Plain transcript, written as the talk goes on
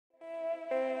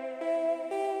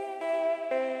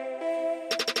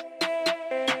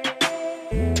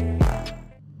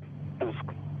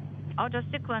Auto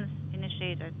sequence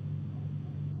initiated.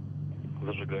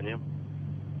 Зажигание.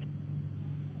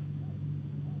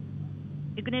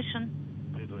 Ignition.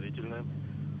 Предварительное.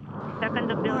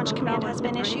 Second of Launch command has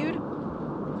been issued.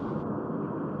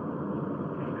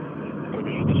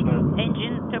 Промежуточное.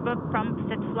 Engine turboprop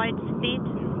set flight speed.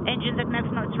 Engines at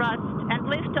maximum thrust and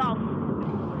liftoff.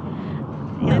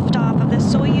 Liftoff of the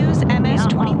Soyuz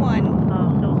MS-21.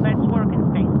 So let's work in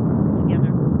space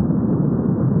together.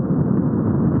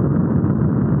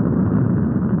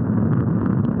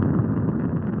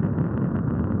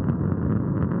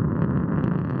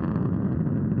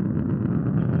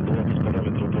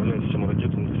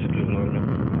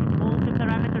 All the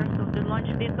parameters of the launch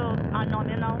vehicle are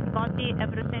nominal. Copy.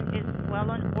 Everything is well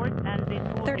on board and the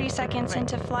 30 seconds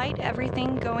into flight,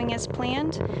 everything going as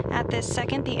planned. At this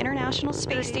second, the International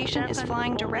Space Station is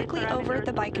flying directly over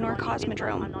the Baikonur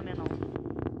Cosmodrome.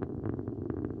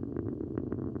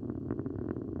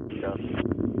 Сейчас.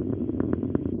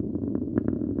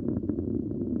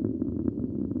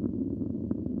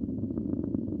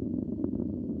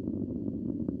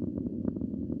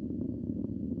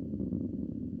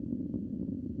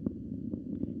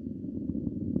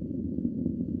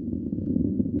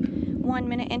 1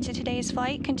 minute into today's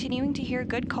flight, continuing to hear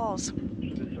good calls.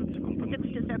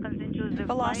 60 seconds into the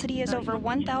Velocity flight, is over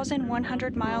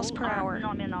 1,100 miles per hour.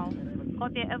 Nominal.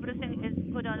 Copy. Everything is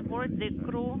good on board. The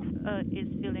crew is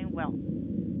feeling well.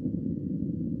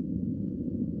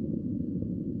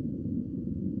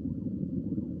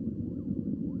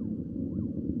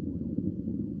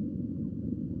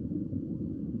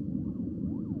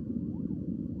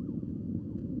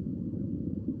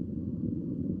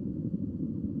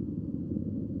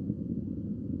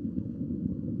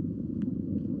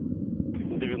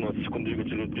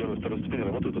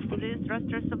 The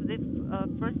thrusters of the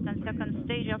first and second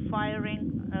stage are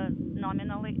firing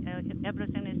nominally.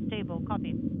 Everything is stable.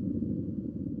 Copy.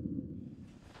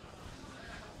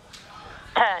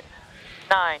 10,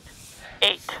 9,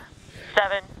 8,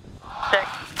 7, 6,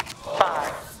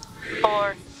 5,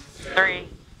 4, 3,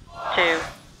 2,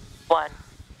 1,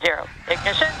 0.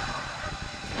 Ignition.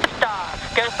 Stop.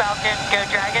 Go Falcon. Go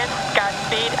Dragon.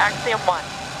 Godspeed. Axiom 1.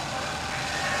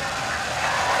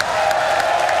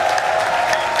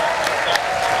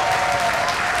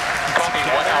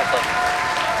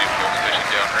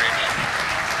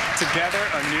 Together,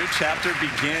 a new chapter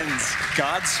begins.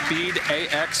 Godspeed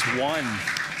AX-1.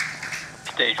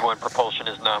 Stage 1 propulsion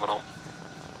is nominal.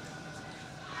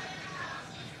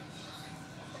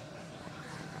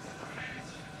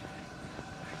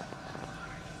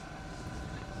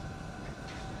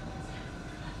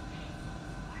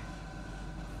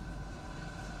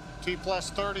 T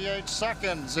plus 38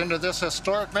 seconds into this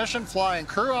historic mission, flying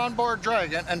crew on board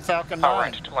Dragon and Falcon 9. Power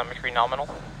range telemetry nominal.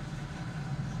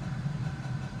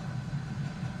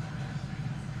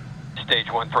 Stage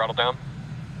 1 throttle down.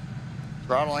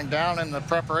 Throttling down in the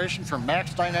preparation for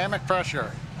max dynamic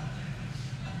pressure.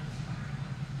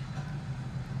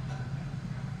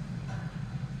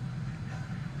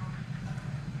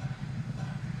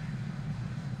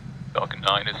 Falcon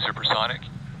 9 is supersonic.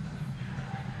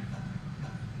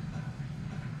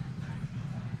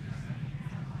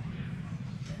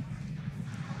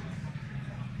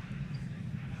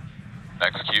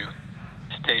 Execute.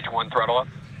 Stage 1 throttle up.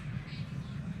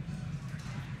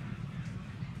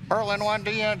 Merlin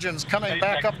 1D engines coming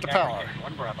back up to power.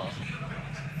 1 Bravo.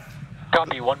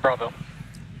 Copy, 1 Bravo.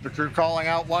 The crew calling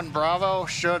out 1 Bravo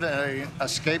should a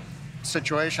escape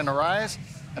situation arise.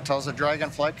 It tells the Dragon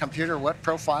flight computer what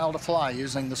profile to fly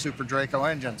using the Super Draco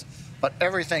engines. But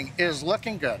everything is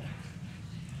looking good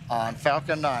on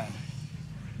Falcon 9.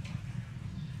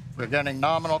 We're getting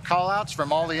nominal callouts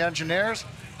from all the engineers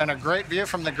and a great view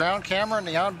from the ground camera and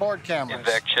the onboard cameras.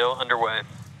 Invac chill underway.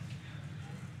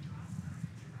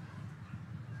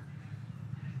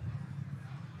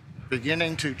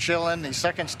 Beginning to chill in the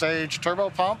second stage turbo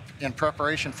pump in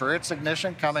preparation for its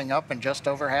ignition coming up in just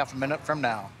over half a minute from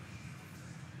now.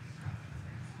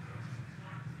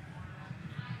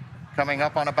 Coming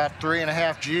up on about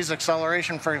 3.5 G's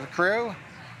acceleration for the crew.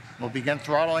 We'll begin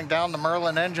throttling down the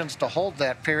Merlin engines to hold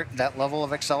that level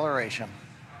of acceleration.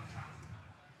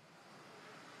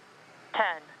 10,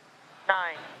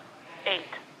 9, 8,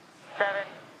 7,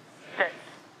 6,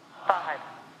 5,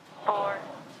 4,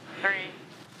 3,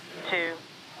 2,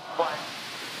 1,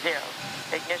 0.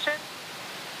 Ignition.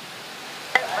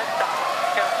 And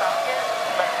liftoff. Go Falcon.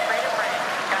 Let freedom reign.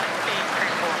 Godspeed.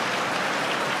 3-4.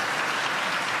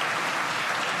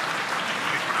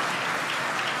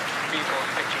 Vehicles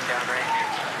pitching downrange.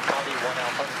 Copy 1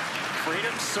 Alpha.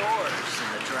 Freedom soars and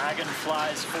the Dragon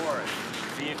flies forth.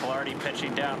 vehicle already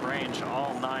pitching downrange.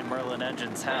 All 9 Merlin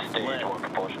engines have lit. Stage 1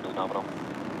 propulsion is nominal.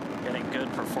 Getting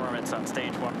good performance on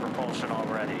stage 1 propulsion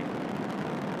already.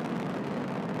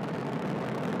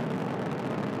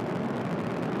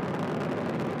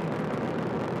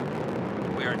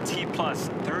 We are T plus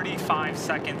 35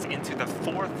 seconds into the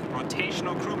 4th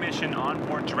rotational crew mission on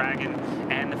board Dragon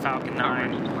and the Falcon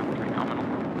 9.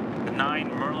 The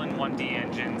 9 Merlin 1D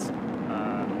engines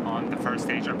on the first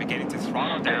stage are beginning to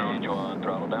throttle down. Stage 1,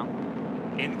 throttle down.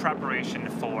 In preparation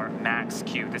for max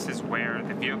Q. This is where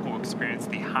the vehicle will experience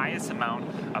the highest amount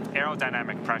of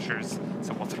aerodynamic pressures,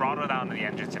 so we'll throttle down the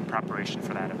engines in preparation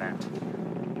for that event.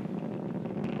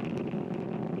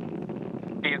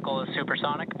 Vehicle is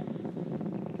supersonic.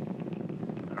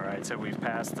 All right, so we've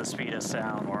passed the speed of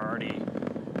sound. We're already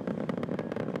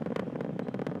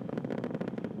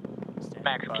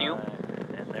Max Q.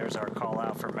 And there's our call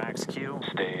out for max Q.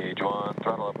 Stage 1,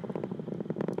 throttle up.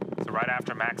 So right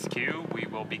after max Q, we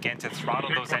will begin to throttle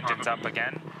those engines up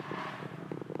again.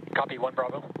 Copy, 1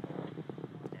 Bravo.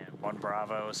 And 1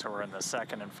 Bravo, so we're in the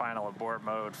 2nd and final abort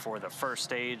mode for the first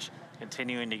stage.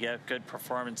 Continuing to get good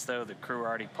performance though. The crew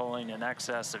already pulling in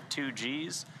excess of 2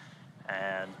 Gs.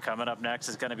 And coming up next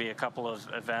is going to be a couple of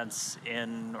events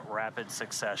in rapid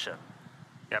succession.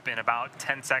 Yep, in about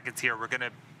 10 seconds here, we're going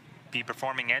to be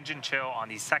performing engine chill on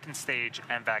the 2nd stage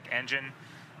MVAC engine.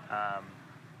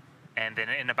 And then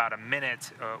in about a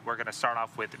minute, we're going to start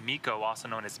off with MECO, also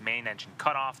known as main engine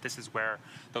cutoff. This is where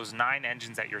those 9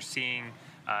 engines that you're seeing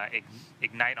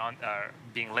ignite on,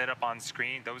 being lit up on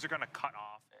screen, those are going to cut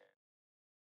off.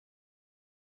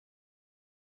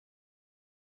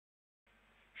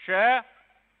 10、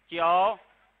9、8、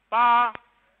7、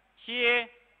6、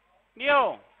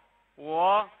5、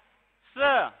4、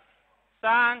3、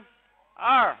2、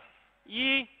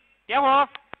1，点火。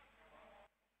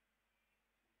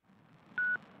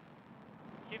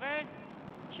起飞，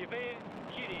起飞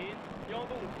，T零，1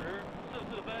动时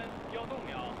44分1动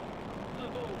秒，4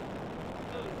动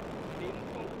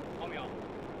40毫秒。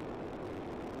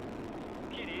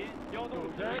T零，1动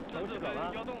时44分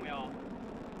1动秒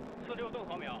，46动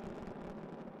毫秒。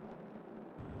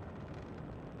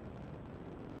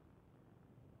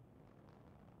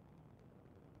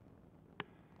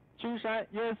青山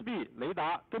USB 雷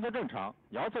达跟踪正常，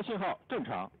遥测信号正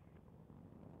常。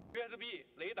USB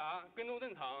雷达跟踪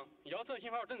正常，遥测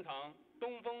信号正常，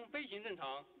东风飞行正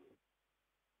常。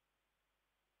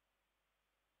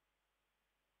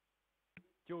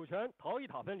酒泉逃逸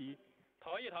塔分离，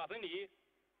逃逸塔分离。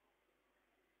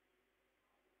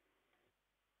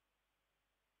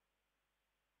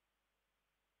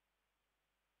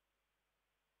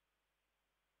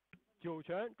酒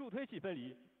泉助推器分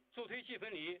离，助推器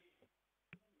分离。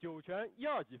酒泉1、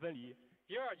2级分离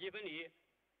，1、2级分离。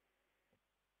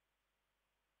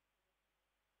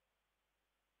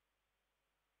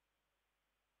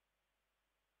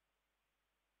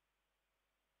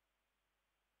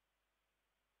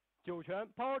酒泉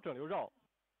抛整流罩，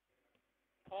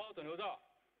抛整流罩。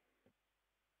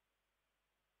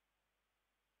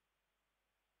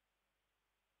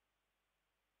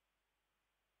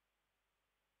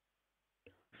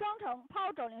双程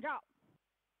抛整流罩。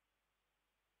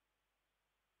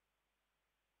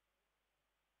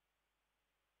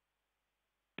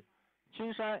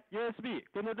青山 USB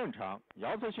跟踪正常，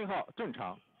遥测信号正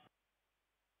常。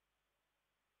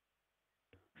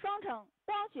双程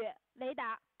光学雷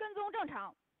达跟踪正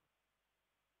常。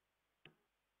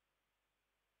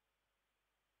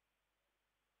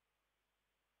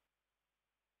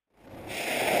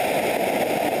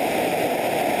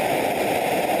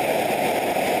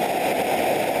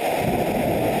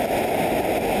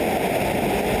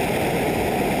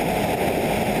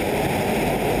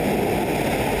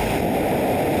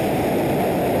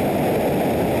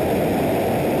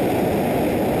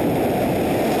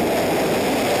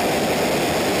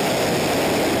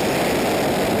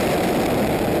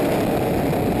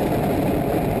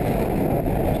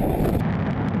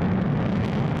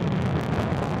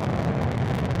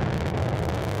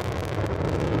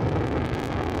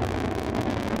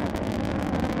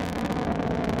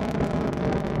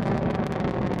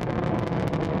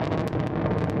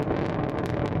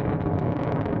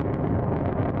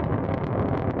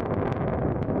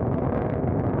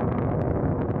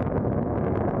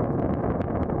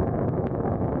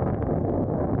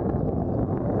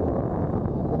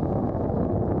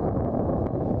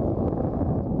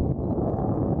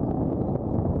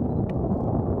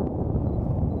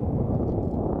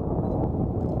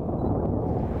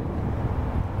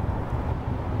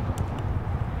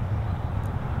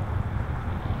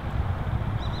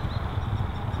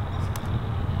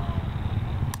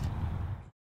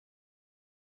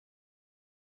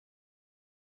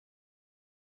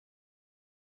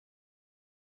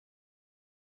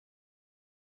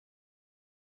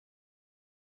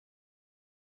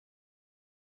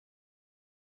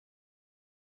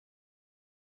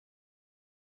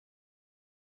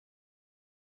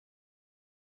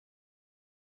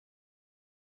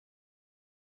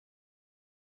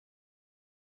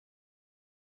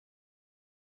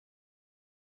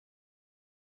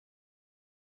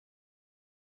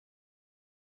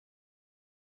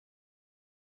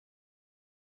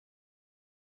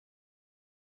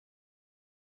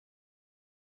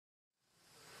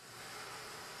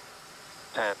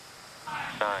10,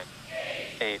 9,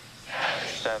 8,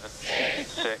 7,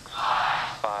 6,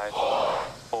 5,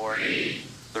 4, 3,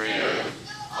 2, 1.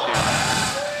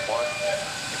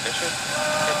 Ignition,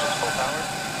 engines full power,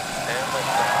 and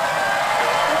liftoff.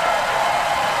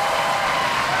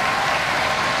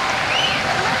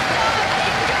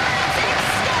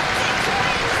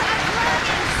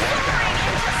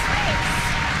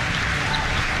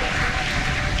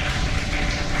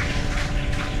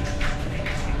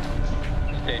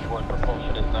 Stage 1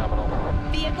 propulsion is nominal.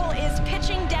 Vehicle is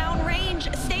pitching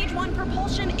downrange. Stage 1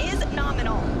 propulsion is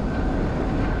nominal.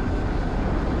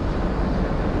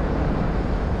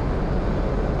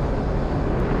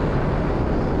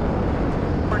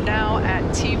 We're now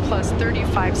at T plus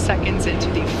 35 seconds into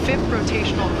the 5th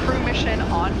rotational crew mission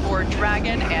on board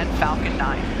Dragon and Falcon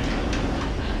 9.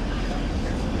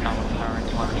 Nominal power and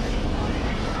telemetry.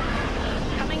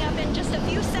 Coming up in just a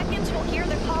few seconds, we'll hear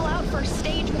the call out for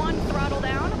Stage 1 throttle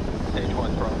down. Stage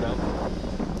 1 throttle down.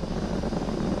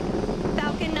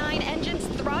 Falcon 9 engines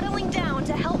throttling down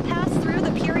to help pass through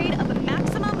the period of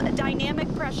maximum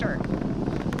dynamic pressure.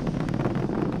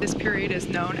 This period is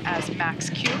known as max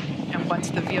Q, and once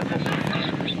the vehicle,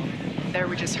 there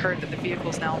we just heard that the vehicle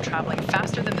is now traveling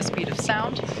faster than the speed of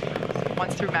sound.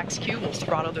 Once through max Q, we'll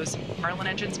throttle those Merlin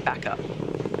engines back up.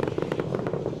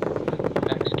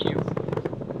 Max Q.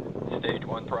 Stage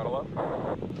 1 throttle up.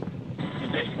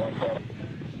 Stage 1 throttle.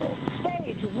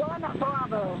 Stage 1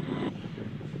 Bravo.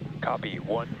 Copy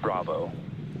 1 Bravo.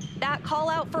 That call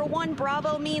out for 1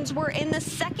 Bravo means we're in the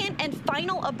second and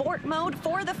final abort mode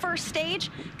for the first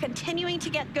stage, continuing to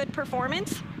get good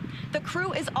performance. The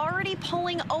crew is already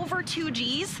pulling over 2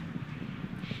 Gs.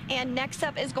 And next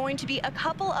up is going to be a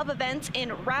couple of events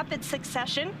in rapid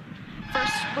succession.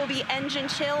 First will be engine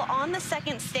chill on the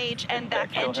second stage and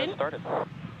back engine.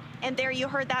 And there you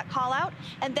heard that call out.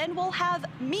 And then we'll have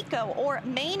MECO, or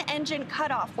main engine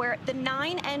cutoff, where the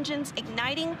 9 engines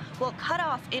igniting will cut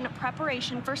off in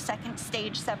preparation for second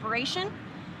stage separation.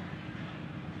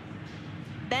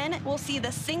 Then we'll see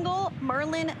the single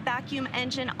Merlin vacuum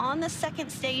engine on the second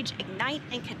stage ignite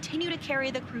and continue to carry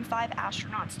the Crew 5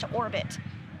 astronauts to orbit.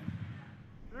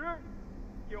 10,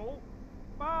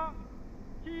 9,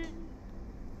 8,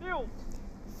 7,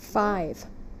 6, 5,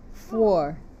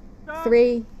 4,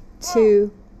 3,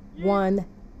 2, 1,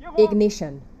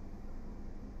 ignition.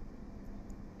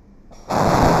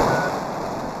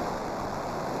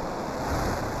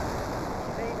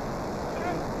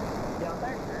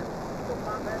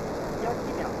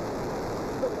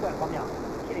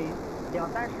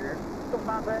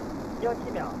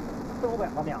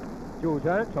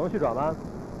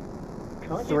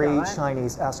 Three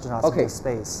Chinese astronauts into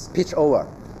space. Pitch over.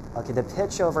 Okay, the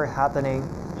pitch over happening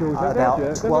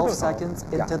about 12 seconds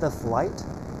into the flight.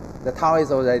 The tower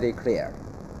is already clear.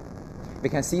 We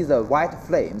can see the white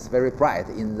flames very bright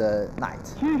in the night.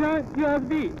 青山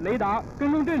USB 雷达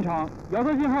跟踪正常，遥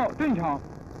测信号正常。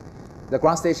 The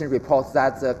ground station reports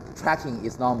that the tracking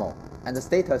is normal and the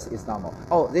status is normal.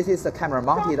 Oh, this is the camera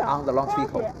mounted on the launch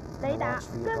vehicle. 雷达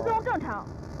跟踪正常。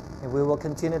 And we will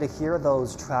continue to hear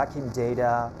those tracking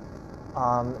data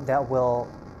that will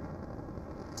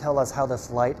tell us how the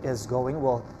flight is going.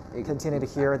 We'll continue to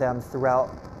hear them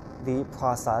throughout the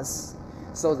process.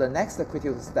 So the next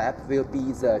critical step will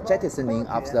be the jettisoning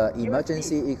of the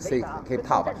emergency escape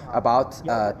tower about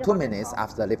 2 minutes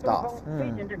after liftoff.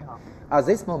 At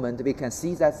this moment, we can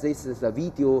see that this is a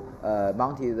video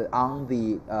mounted on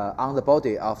the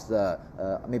body of the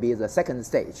maybe the second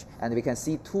stage, and we can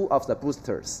see 2 of the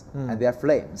boosters and their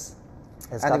flames,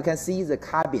 and we can see the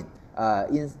cabin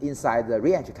inside the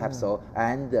re-entry capsule,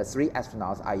 and the 3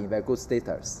 astronauts are in very good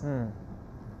status.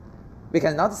 We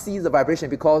cannot see the vibration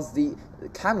because the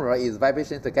camera is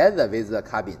vibrating together with the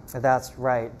cabin. That's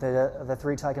right. The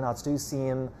 3 taikonauts do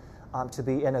seem to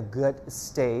be in a good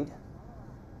state.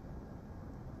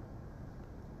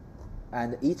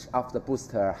 And each of the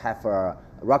booster have a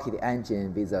rocket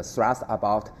engine with a thrust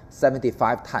about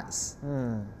 75 tons.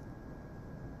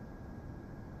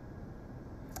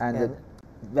 And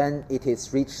when it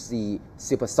is reached the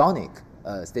supersonic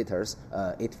status,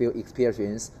 it will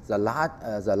experience the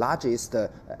largest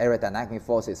aerodynamic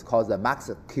forces called the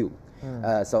max Q.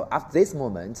 So at this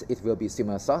moment, it will be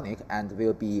supersonic and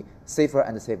will be safer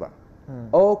and safer.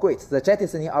 Oh, great! The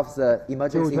jettisoning of the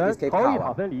emergency escape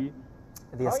tower.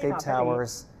 The escape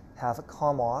towers have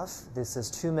come off. This is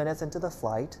 2 minutes into the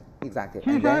flight. Exactly.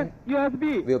 And then will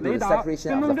be the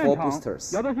separation of the 4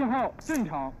 boosters.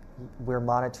 We're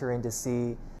monitoring to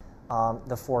see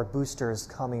the 4 boosters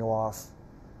coming off.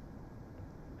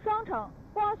 双程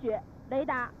光学雷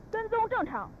达跟踪正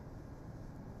常。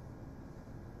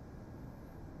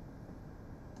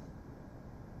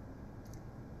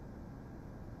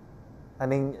I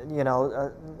mean, you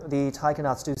know, the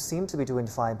taikonauts do seem to be doing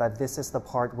fine, but this is the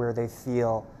part where they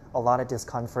feel a lot of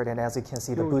discomfort, and as you can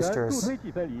see, the boosters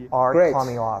are Great.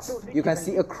 coming off. You can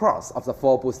see a cross of the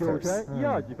 4 boosters.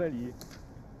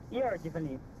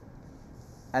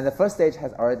 And the first stage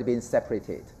has already been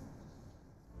separated.